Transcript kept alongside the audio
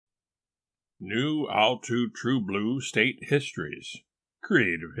New All Too True Blue State Histories,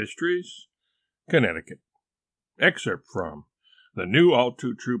 Creative Histories, Connecticut. Excerpt from the New All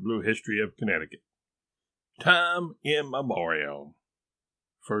Too True Blue History of Connecticut. Time immemorial.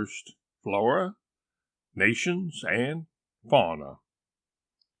 First, flora, nations, and fauna.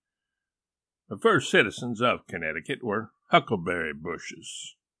 The first citizens of Connecticut were huckleberry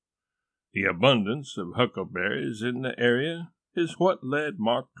bushes. The abundance of huckleberries in the area is what led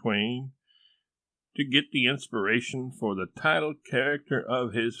Mark Twain to get the inspiration for the title character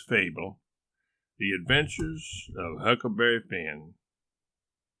of his fable, The Adventures of Huckleberry Finn.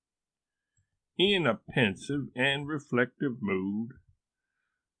 In a pensive and reflective mood,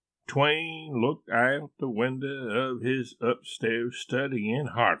 Twain looked out the window of his upstairs study in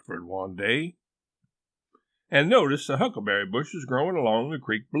Hartford one day and noticed the huckleberry bushes growing along the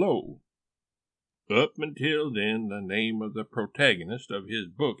creek below. Up until then, the name of the protagonist of his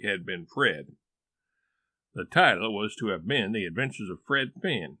book had been Fred. The title was to have been The Adventures of Fred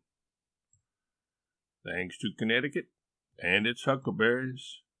Finn. Thanks to Connecticut and its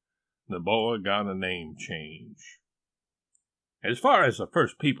huckleberries, the boy got a name change. As far as the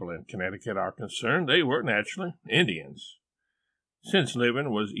first people in Connecticut are concerned, they were naturally Indians. Since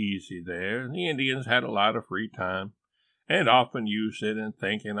living was easy there, the Indians had a lot of free time and often used it in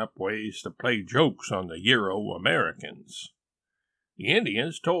thinking up ways to play jokes on the Euro-Americans. The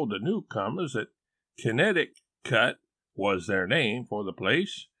Indians told the newcomers that Connecticut was their name for the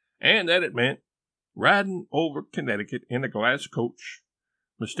place, and that it meant riding over Connecticut in a glass coach,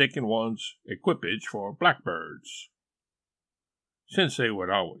 mistaking one's equipage for blackbirds. Since they would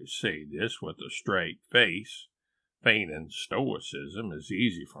always say this with a straight face, feigning stoicism is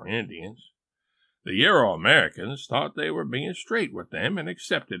easy for Indians, the Euro-Americans thought they were being straight with them and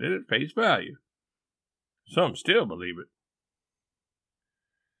accepted it at face value. Some still believe it.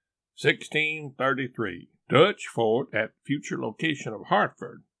 1633, Dutch fort at future location of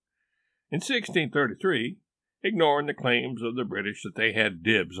Hartford. In 1633, ignoring the claims of the British that they had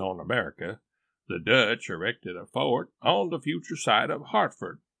dibs on America, the Dutch erected a fort on the future site of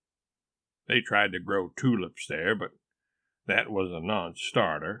Hartford. They tried to grow tulips there, but that was a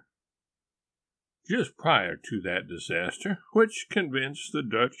non-starter. Just prior to that disaster, which convinced the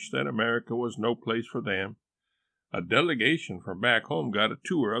Dutch that America was no place for them, a delegation from back home got a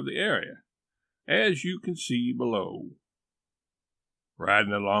tour of the area, as you can see below.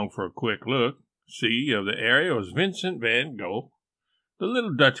 Riding along for a quick look-see of the area was Vincent van Gogh, the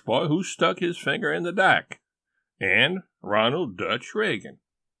little Dutch boy who stuck his finger in the dike, and Ronald Dutch Reagan.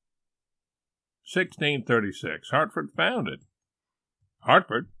 1636, Hartford founded.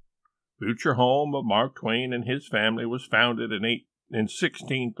 Hartford, future home of Mark Twain and his family, was founded in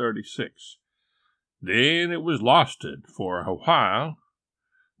 1636. Then it was losted for a while.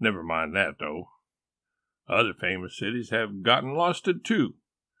 Never mind that, though. Other famous cities have gotten losted, too,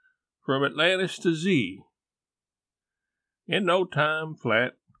 from Atlantis to Z. In no time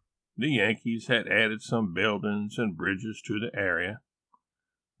flat, the Yankees had added some buildings and bridges to the area.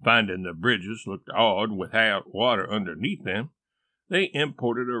 Finding the bridges looked odd without water underneath them, they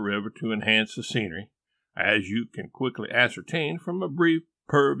imported a river to enhance the scenery, as you can quickly ascertain from a brief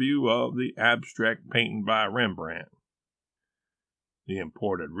purview of the abstract painting by Rembrandt. The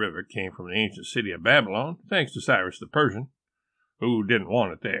imported river came from the ancient city of Babylon, thanks to Cyrus the Persian, who didn't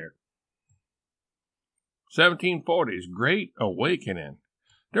want it there. 1740s, Great Awakening.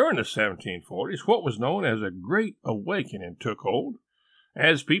 During the 1740s, what was known as a Great Awakening took hold,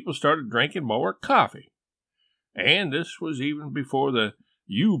 as people started drinking more coffee. And this was even before the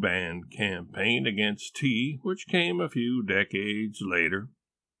U-Ban campaign against tea, which came a few decades later.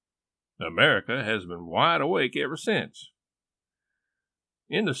 America has been wide awake ever since.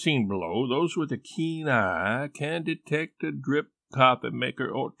 In the scene below, those with a keen eye can detect a drip coffee maker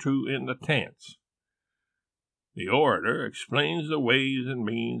or two in the tents. The orator explains the ways and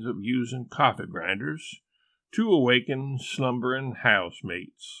means of using coffee grinders to awaken slumbering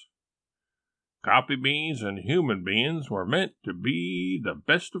housemates. Coffee beans and human beings were meant to be the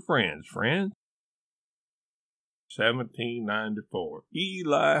best of friends. 1794,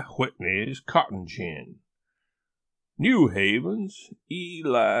 Eli Whitney's Cotton Gin. New Haven's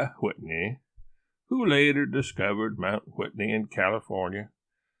Eli Whitney, who later discovered Mount Whitney in California,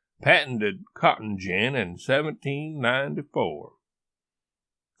 patented cotton gin in 1794.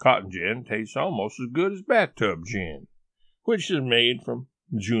 Cotton gin tastes almost as good as bathtub gin, which is made from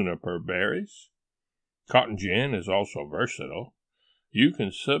juniper berries. Cotton gin is also versatile. You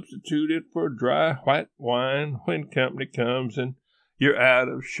can substitute it for dry white wine when company comes and you're out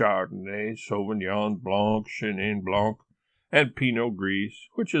of Chardonnay, Sauvignon Blanc, Chenin Blanc, and Pinot Gris,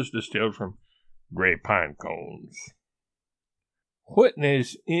 which is distilled from gray pine cones.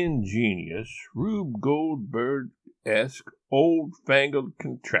 Whitney's ingenious Rube Goldberg-esque old-fangled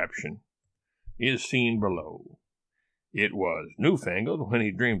contraption is seen below. It was newfangled when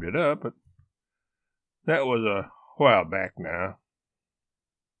he dreamed it up, but that was a while back now.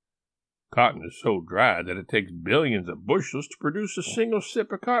 Cotton is so dry that it takes billions of bushels to produce a single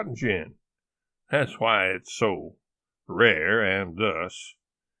sip of cotton gin. That's why it's so rare and thus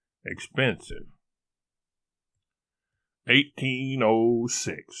expensive.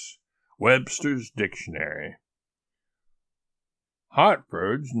 1806, Webster's Dictionary.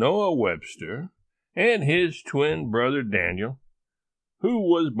 Hartford's Noah Webster and his twin brother Daniel, who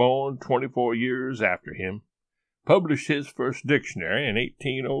was born 24 years after him, published his first dictionary in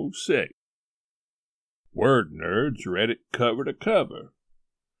 1806. Word nerds read it cover to cover,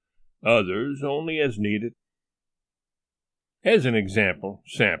 others only as needed. As an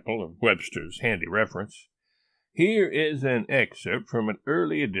sample of Webster's handy reference, here is an excerpt from an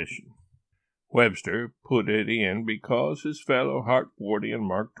early edition. Webster put it in because his fellow Hartfordian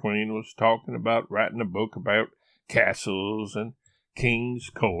Mark Twain was talking about writing a book about castles and king's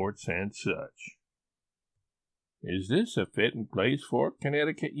courts and such. Is this a fitting place for a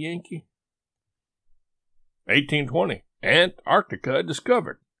Connecticut Yankee? 1820, Antarctica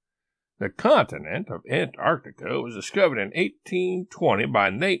discovered. The continent of Antarctica was discovered in 1820 by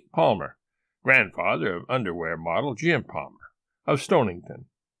Nate Palmer, grandfather of underwear model Jim Palmer of Stonington.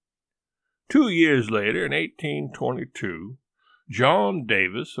 2 years later, in 1822, John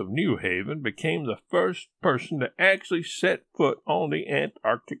Davis of New Haven became the first person to actually set foot on the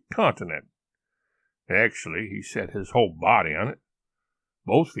Antarctic continent. Actually, he set his whole body on it,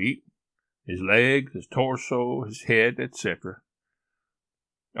 both feet, his legs, his torso, his head, etc.,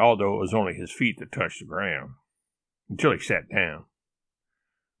 although it was only his feet that touched the ground, until he sat down.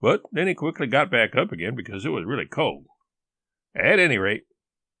 But then he quickly got back up again because it was really cold. At any rate,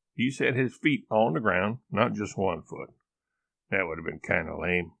 he set his feet on the ground, not just one foot. That would have been kind of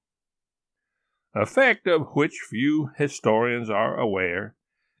lame. A fact of which few historians are aware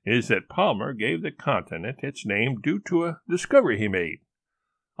is that Palmer gave the continent its name due to a discovery he made.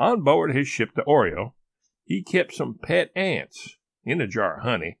 On board his ship, the Oriole, he kept some pet ants in a jar of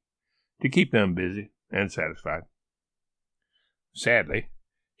honey to keep them busy and satisfied. Sadly,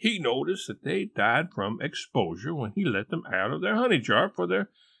 he noticed that they died from exposure when he let them out of their honey jar for their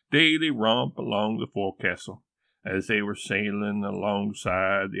daily romp along the forecastle as they were sailing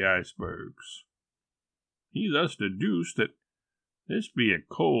alongside the icebergs. He thus deduced that this be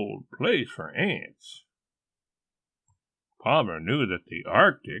a cold place for ants. Palmer knew that the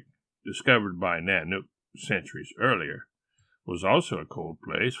Arctic, discovered by Nanook centuries earlier, was also a cold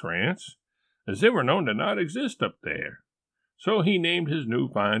place for ants, as they were known to not exist up there. So he named his new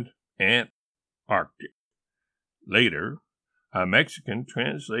find Antarctic. Later, a Mexican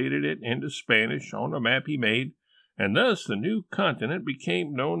translated it into Spanish on a map he made, and thus the new continent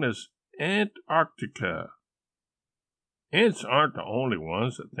became known as Antarctica. Ants aren't the only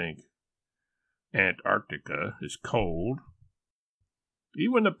ones that think Antarctica is cold.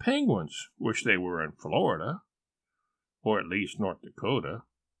 Even the penguins wish they were in Florida, or at least North Dakota.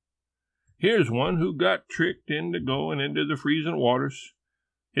 Here's one who got tricked into going into the freezing waters.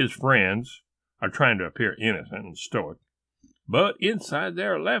 His friends are trying to appear innocent and stoic, but inside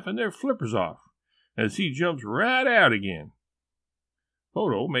they're laughing their flippers off as he jumps right out again.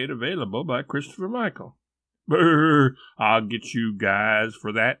 Photo made available by Christopher Michael. Brr, I'll get you guys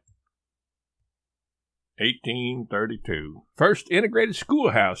for that. 1832. First integrated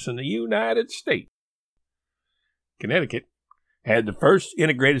schoolhouse in the United States. Connecticut had the first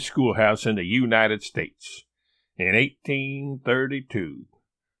integrated schoolhouse in the United States in 1832,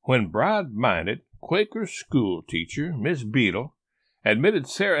 when broad-minded Quaker school teacher Miss Beadle admitted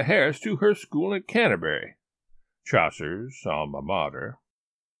Sarah Harris to her school in Canterbury, Chaucer's alma mater.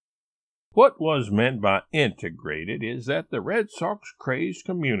 What was meant by integrated is that the Red Sox-crazed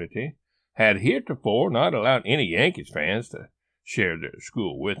community had heretofore not allowed any Yankees fans to share their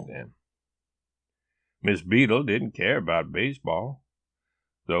school with them. Miss Beadle didn't care about baseball,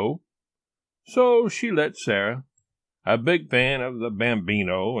 though, so she let Sarah, a big fan of the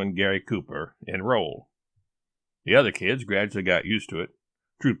Bambino and Gary Cooper, enroll. The other kids gradually got used to it.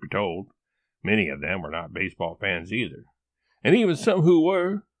 Truth be told, many of them were not baseball fans either, and even some who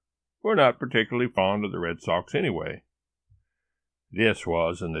were not particularly fond of the Red Sox anyway. This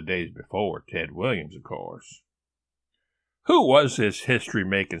was in the days before Ted Williams, of course. Who was this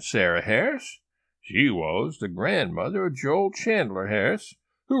history-making Sarah Harris? She was the grandmother of Joel Chandler Harris,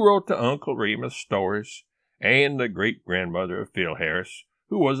 who wrote the Uncle Remus stories, and the great-grandmother of Phil Harris,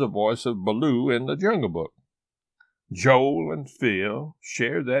 who was the voice of Baloo in the Jungle Book. Joel and Phil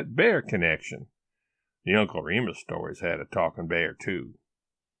shared that bear connection. The Uncle Remus stories had a talking bear, too.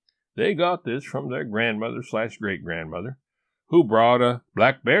 They got this from their grandmother/great-grandmother, who brought a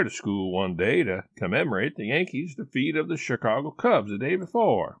black bear to school one day to commemorate the Yankees' defeat of the Chicago Cubs the day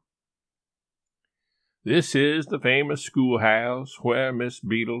before. This is the famous schoolhouse where Miss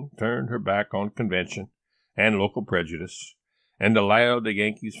Beadle turned her back on convention and local prejudice and allowed the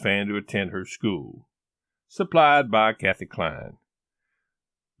Yankees fan to attend her school, supplied by Kathy Klein.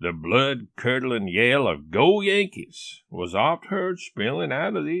 The blood-curdling yell of "Go Yankees" was oft heard spilling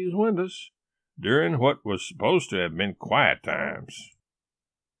out of these windows during what was supposed to have been quiet times.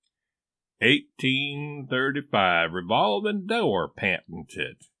 1835, revolving door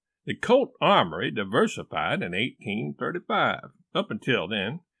patented. The Colt Armory diversified in 1835. Up until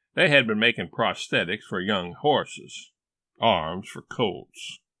then, they had been making prosthetics for young horses, arms for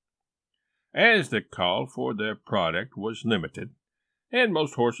colts. As the call for their product was limited, and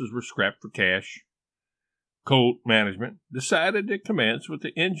most horses were scrapped for cash, Colt management decided to commence with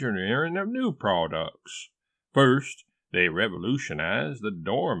the engineering of new products. First, they revolutionized the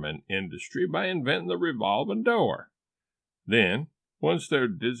doorman industry by inventing the revolving door. Then, once their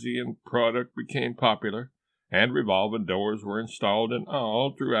dizzying product became popular, and revolving doors were installed in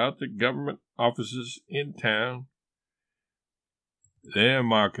all throughout the government offices in town, their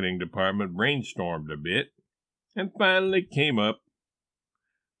marketing department brainstormed a bit and finally came up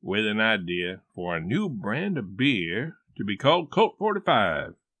with an idea for a new brand of beer to be called Colt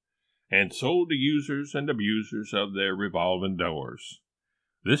 45, and sold to users and abusers of their revolving doors.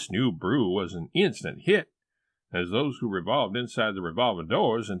 This new brew was an instant hit, as those who revolved inside the revolving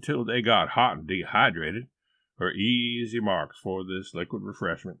doors until they got hot and dehydrated were easy marks for this liquid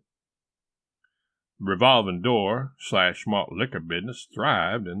refreshment. The revolving door/malt liquor business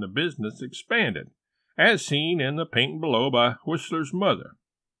thrived, and the business expanded, as seen in the painting below by Whistler's mother.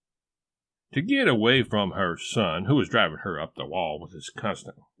 To get away from her son, who was driving her up the wall with his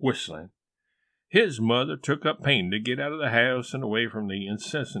constant whistling, his mother took up painting to get out of the house and away from the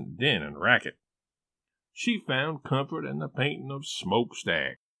incessant din and racket. She found comfort in the painting of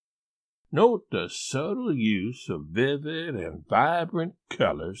smokestacks. Note the subtle use of vivid and vibrant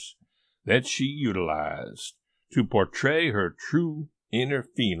colors that she utilized to portray her true inner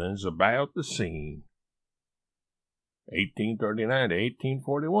feelings about the scene. 1839 to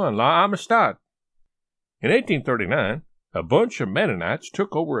 1841, La Amistad. In 1839, a bunch of Mennonites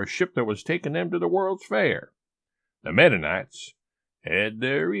took over a ship that was taking them to the World's Fair. The Mennonites had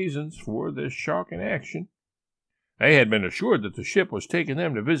their reasons for this shocking action. They had been assured that the ship was taking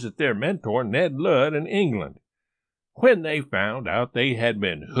them to visit their mentor, Ned Ludd, in England. When they found out they had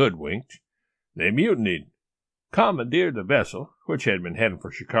been hoodwinked, they mutinied, commandeered the vessel, which had been heading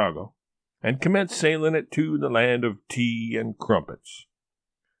for Chicago, and commenced sailing it to the land of tea and crumpets.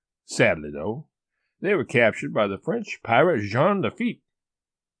 Sadly, though, they were captured by the French pirate Jean Lafitte.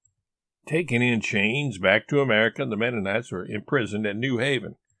 Taken in chains back to America, the Mennonites were imprisoned at New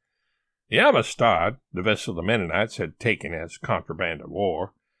Haven. The Amistad, the vessel the Mennonites had taken as contraband of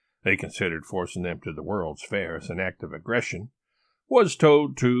war, they considered forcing them to the World's Fair as an act of aggression, was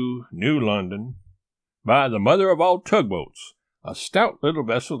towed to New London by the mother of all tugboats, a stout little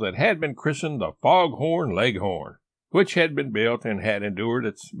vessel that had been christened the Foghorn Leghorn, which had been built and had endured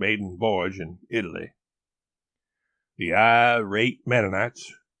its maiden voyage in Italy. The irate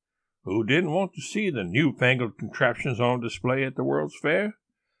Mennonites, who didn't want to see the newfangled contraptions on display at the World's Fair,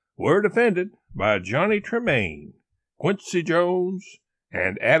 were defended by Johnny Tremaine, Quincy Jones,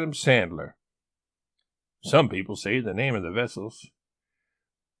 and Adam Sandler. Some people say the name of the vessels,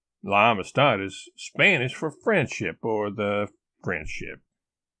 La Amistad, is Spanish for friendship or the friendship.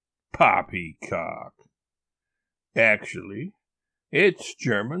 Poppycock. Actually, it's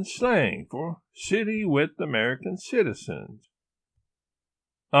German slang for city with American citizens.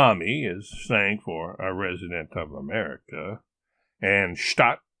 Ami is slang for a resident of America, and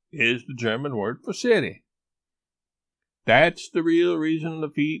Stadt is the German word for city. That's the real reason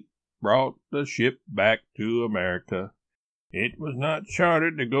Lafitte brought the ship back to America. It was not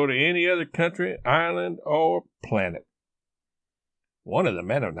chartered to go to any other country, island, or planet. One of the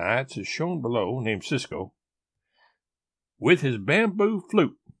Mennonites is shown below, named Cisco, with his bamboo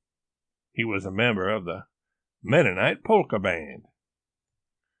flute. He was a member of the Mennonite polka band.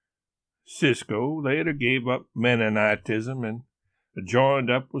 Cisco later gave up Mennonitism and joined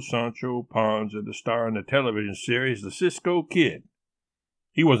up with Sancho Panza to star in the television series The Cisco Kid.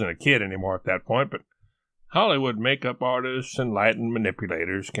 He wasn't a kid anymore at that point, but Hollywood makeup artists and lighting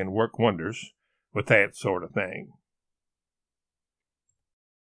manipulators can work wonders with that sort of thing.